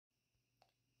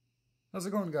How's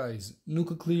it going, guys?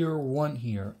 Nuclear1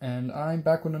 here, and I'm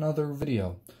back with another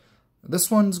video.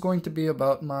 This one's going to be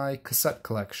about my cassette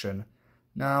collection.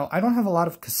 Now, I don't have a lot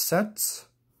of cassettes.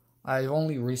 I've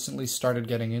only recently started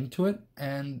getting into it,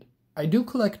 and I do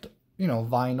collect,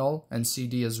 vinyl and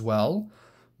CD as well.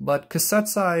 But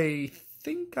cassettes, I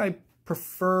think I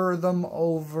prefer them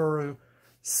over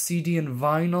CD and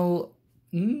vinyl.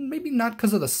 Maybe not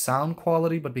because of the sound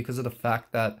quality, but because of the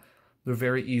fact that they're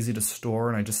very easy to store,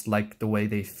 and I just like the way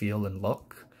they feel and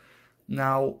look.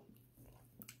 Now,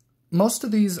 most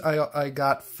of these I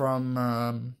got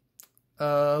from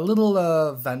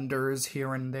little vendors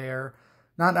here and there.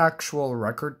 Not actual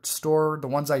record store. The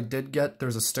ones I did get,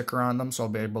 there's a sticker on them, so I'll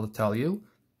be able to tell you.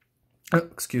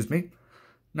 Excuse me.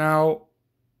 Now,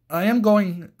 I am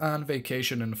going on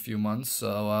vacation in a few months,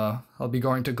 so I'll be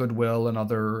going to Goodwill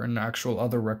and actual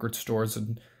other record stores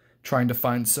and trying to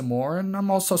find some more, and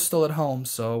I'm also still at home,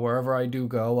 so wherever I do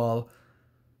go, I'll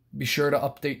be sure to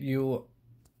update you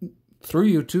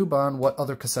through YouTube on what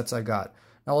other cassettes I got.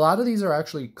 Now, a lot of these are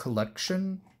actually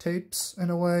collection tapes, in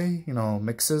a way,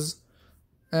 mixes,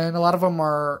 and a lot of them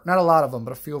are, not a lot of them,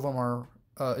 but a few of them are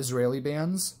Israeli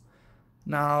bands.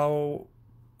 Now,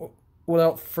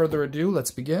 without further ado, let's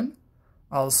begin.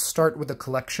 I'll start with the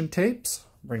collection tapes,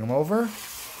 bring them over.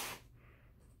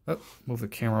 Oh, move the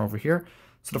camera over here.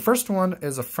 So the first one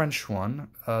is a French one,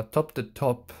 Top de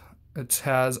Top. It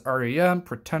has R.E.M.,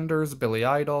 Pretenders, Billy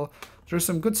Idol. There's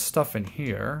some good stuff in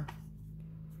here.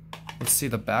 Let's see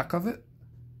the back of it.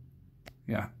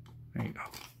 Yeah, there you go.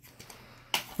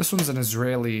 This one's an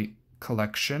Israeli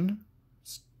collection.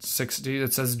 60,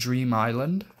 it says Dream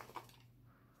Island.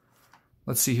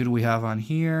 Let's see, who do we have on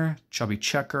here? Chubby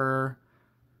Checker,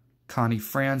 Connie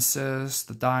Francis,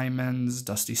 The Diamonds,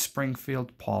 Dusty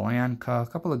Springfield, Paul Anka, a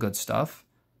couple of good stuff.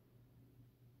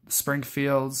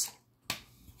 Springfields.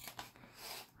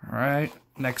 Alright,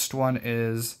 next one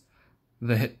is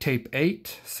the hit tape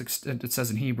 8. It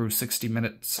says in Hebrew 60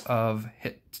 minutes of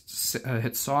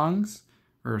hit songs,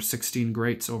 or 16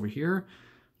 greats over here.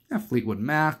 Yeah, Fleetwood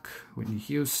Mac, Whitney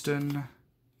Houston.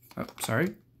 Oh,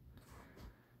 sorry.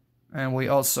 And we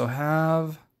also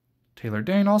have Taylor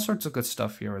Dane, all sorts of good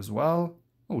stuff here as well.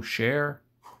 Oh, Cher.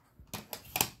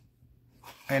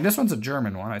 And this one's a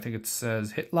German one. I think it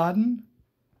says Hitladen.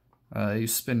 You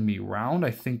Spin Me Round.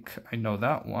 I think I know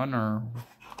that one. Or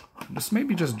this may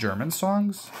be just German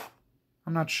songs.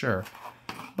 I'm not sure.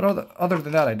 But other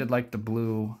than that, I did like the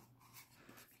blue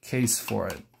case for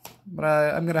it. But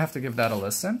I'm going to have to give that a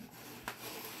listen.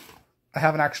 I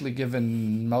haven't actually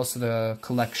given most of the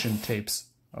collection tapes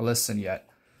a listen yet.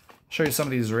 Show you some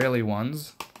of the Israeli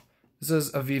ones. This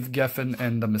is Aviv Geffen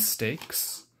and the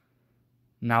Mistakes.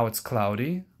 Now It's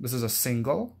Cloudy. This is a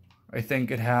single. I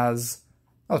think it has...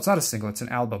 Oh, it's not a single, it's an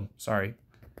album. Sorry.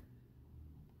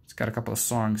 It's got a couple of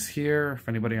songs here. If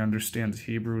anybody understands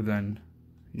Hebrew, then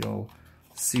you'll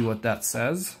see what that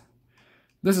says.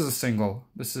 This is a single.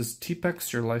 This is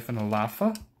Tipex, Your Life in a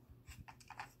Laffa.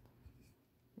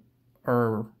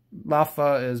 Or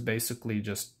Laffa is basically,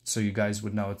 just so you guys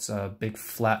would know, it's a big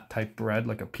flat type bread,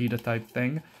 like a pita type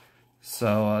thing.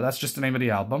 So that's just the name of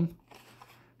the album.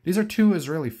 These are two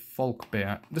Israeli folk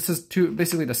band. This is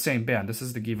basically the same band. This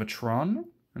is the Givatron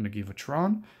and the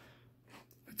Givatron.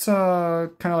 It's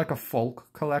kind of like a folk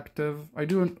collective. I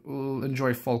do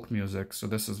enjoy folk music, so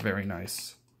this is very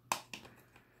nice. All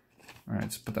right,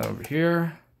 let's put that over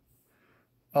here.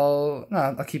 I'll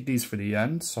keep these for the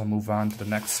end, so I'll move on to the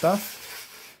next stuff.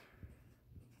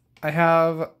 I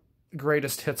have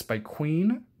Greatest Hits by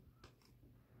Queen.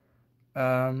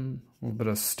 A little bit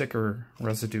of sticker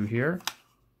residue here.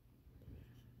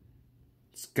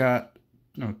 It's got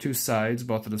two sides.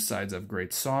 Both of the sides have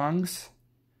great songs.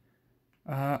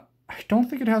 I don't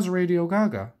think it has Radio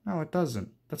Gaga. No, it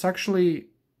doesn't. That's actually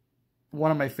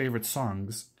one of my favorite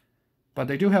songs. But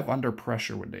they do have Under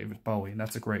Pressure with David Bowie, and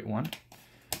that's a great one.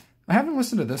 I haven't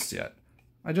listened to this yet.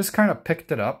 I just kind of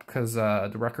picked it up because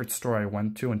the record store I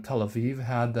went to in Tel Aviv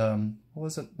had, what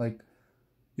was it, like,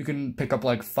 you can pick up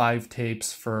like 5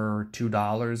 tapes for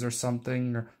 $2 or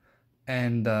something,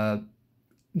 and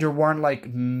there weren't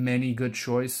like many good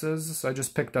choices, so I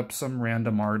just picked up some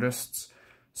random artists.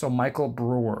 So Michael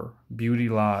Brewer, Beauty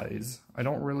Lies. I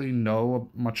don't really know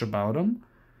much about him,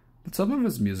 but some of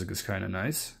his music is kind of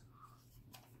nice.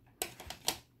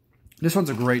 This one's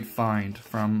a great find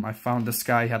I found this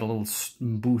guy had a little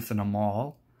booth in a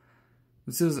mall.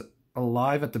 This is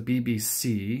Alive at the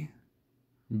BBC,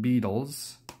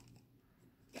 Beatles.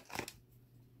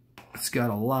 It's got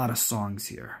a lot of songs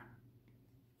here.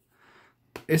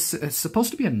 It's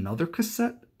supposed to be another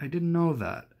cassette. I didn't know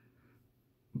that.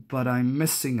 But I'm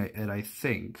missing it, I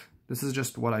think. This is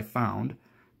just what I found.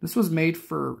 This was made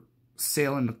for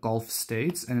sale in the Gulf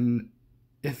states, and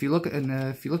if you look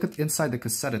at inside the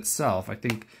cassette itself, I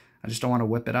just don't want to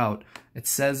whip it out. It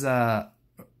says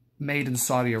made in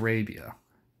Saudi Arabia.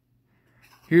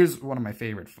 Here's one of my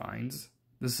favorite finds.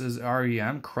 This is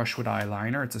REM Crush with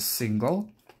Eyeliner. It's a single.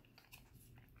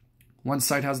 One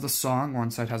side has the song,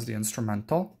 one side has the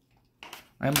instrumental.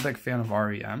 I am a big fan of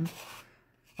REM.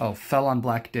 Oh, Fell on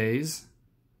Black Days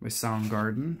by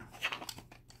Soundgarden.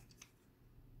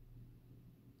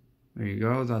 There you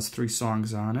go. That's 3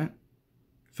 songs on it.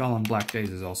 Fell on Black Days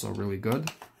is also really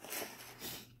good.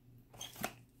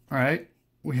 Alright,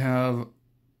 we have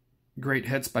Great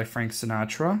Hits by Frank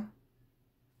Sinatra.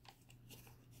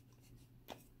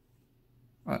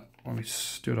 Let me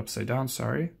just do it upside down,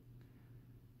 sorry.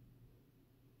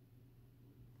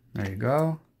 There you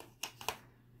go.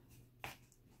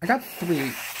 I got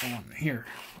 3 here.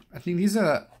 I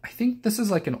think this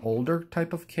is like an older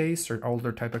type of case or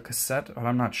older type of cassette, but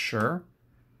I'm not sure.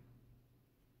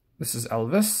 This is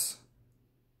Elvis.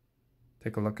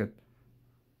 Take a look at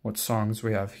what songs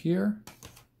we have here.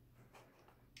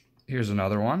 Here's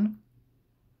another one.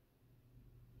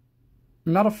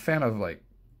 I'm not a fan of I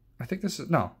think this is,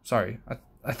 no, sorry.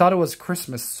 I thought it was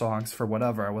Christmas songs for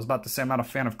whatever. I was about to say I'm not a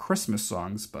fan of Christmas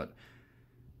songs, but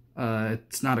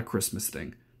it's not a Christmas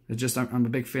thing. It's just, I'm a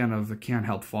big fan of Can't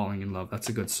Help Falling in Love. That's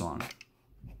a good song.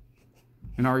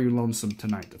 And Are You Lonesome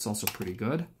Tonight? That's also pretty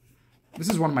good. This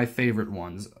is one of my favorite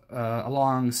ones.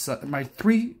 Alongside my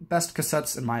 3 best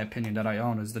cassettes, in my opinion, that I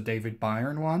own is the David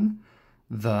Byrne one,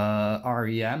 the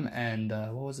REM, and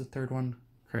what was the third one?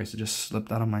 Christ, it just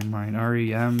slipped out of my mind.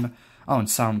 REM. Oh, and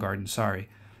Soundgarden, sorry.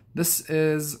 This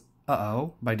is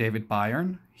Uh-Oh by David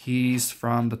Byrne. He's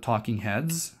from the Talking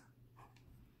Heads.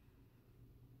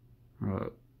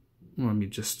 Let me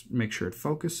just make sure it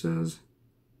focuses.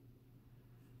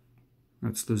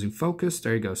 It's losing focus.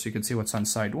 There you go. So you can see what's on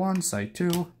side 1, side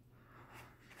 2.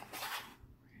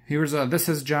 Here's This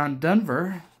Is John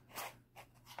Denver.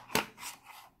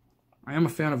 I am a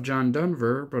fan of John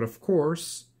Denver, but of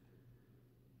course,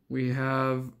 we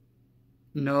have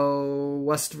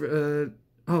no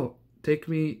Take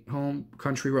Me Home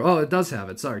Country Road. Oh, it does have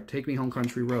it. Sorry, Take Me Home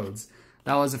Country Roads.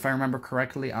 That was, if I remember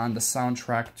correctly, on the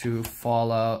soundtrack to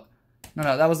Fallout. No,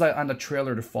 that was on the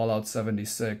trailer to Fallout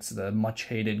 76, the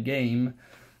much-hated game.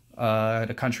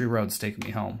 The Country Roads Take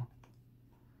Me Home.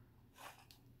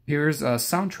 Here's a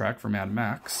soundtrack for Mad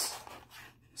Max.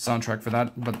 Soundtrack for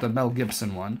that, but the Mel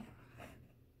Gibson one.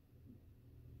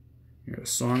 Here are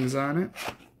songs on it.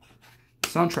 The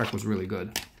soundtrack was really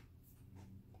good.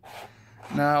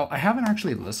 Now, I haven't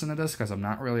actually listened to this because I'm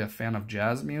not really a fan of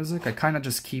jazz music. I kind of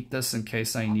just keep this in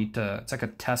case I need to... It's like a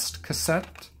test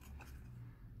cassette.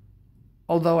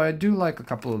 Although I do like a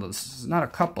couple of this. Not a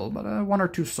couple, but 1 or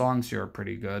 2 songs here are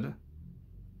pretty good.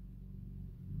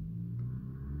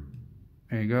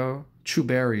 There you go. Chew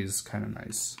Berry's kind of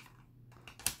nice.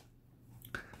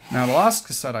 Now, the last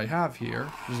cassette I have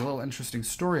here, there's a little interesting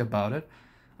story about it.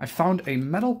 I found a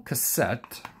metal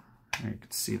cassette. You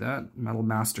can see that. Metal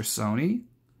Master Sony.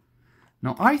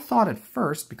 Now, I thought at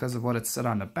first, because of what it said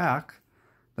on the back,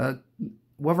 that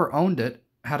whoever owned it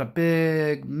had a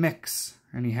big mix.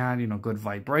 And he had, good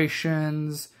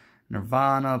vibrations,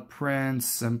 Nirvana,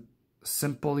 Prince,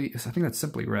 Simply, I think that's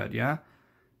Simply Red, yeah?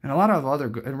 And a lot of other,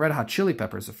 and Red Hot Chili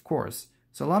Peppers, of course.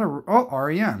 So a lot of,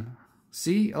 REM.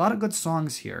 See, a lot of good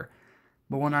songs here.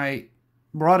 But when I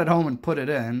brought it home and put it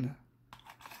in,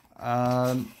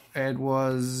 it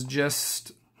was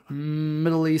just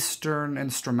Middle Eastern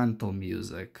instrumental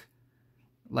music.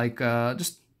 Like,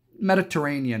 just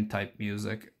Mediterranean type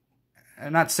music.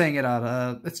 I'm not saying it out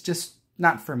of, it's just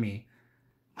not for me.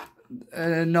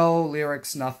 No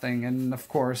lyrics, nothing. And of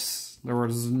course, there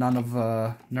was none of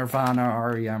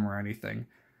Nirvana, REM, or anything.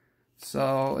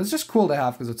 So it's just cool to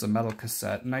have because it's a metal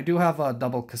cassette. And I do have a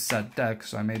double cassette deck,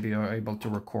 so I may be able to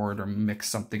record or mix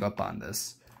something up on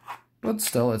this. But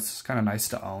still, it's kind of nice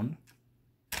to own.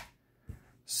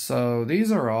 So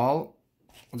these are all.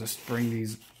 I'll just bring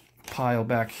these pile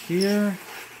back here.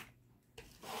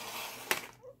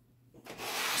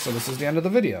 So this is the end of the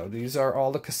video. These are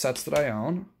all the cassettes that I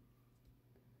own.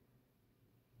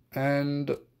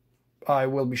 And I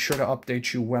will be sure to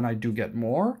update you when I do get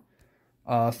more.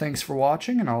 Thanks for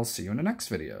watching, and I'll see you in the next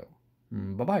video.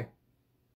 Bye-bye.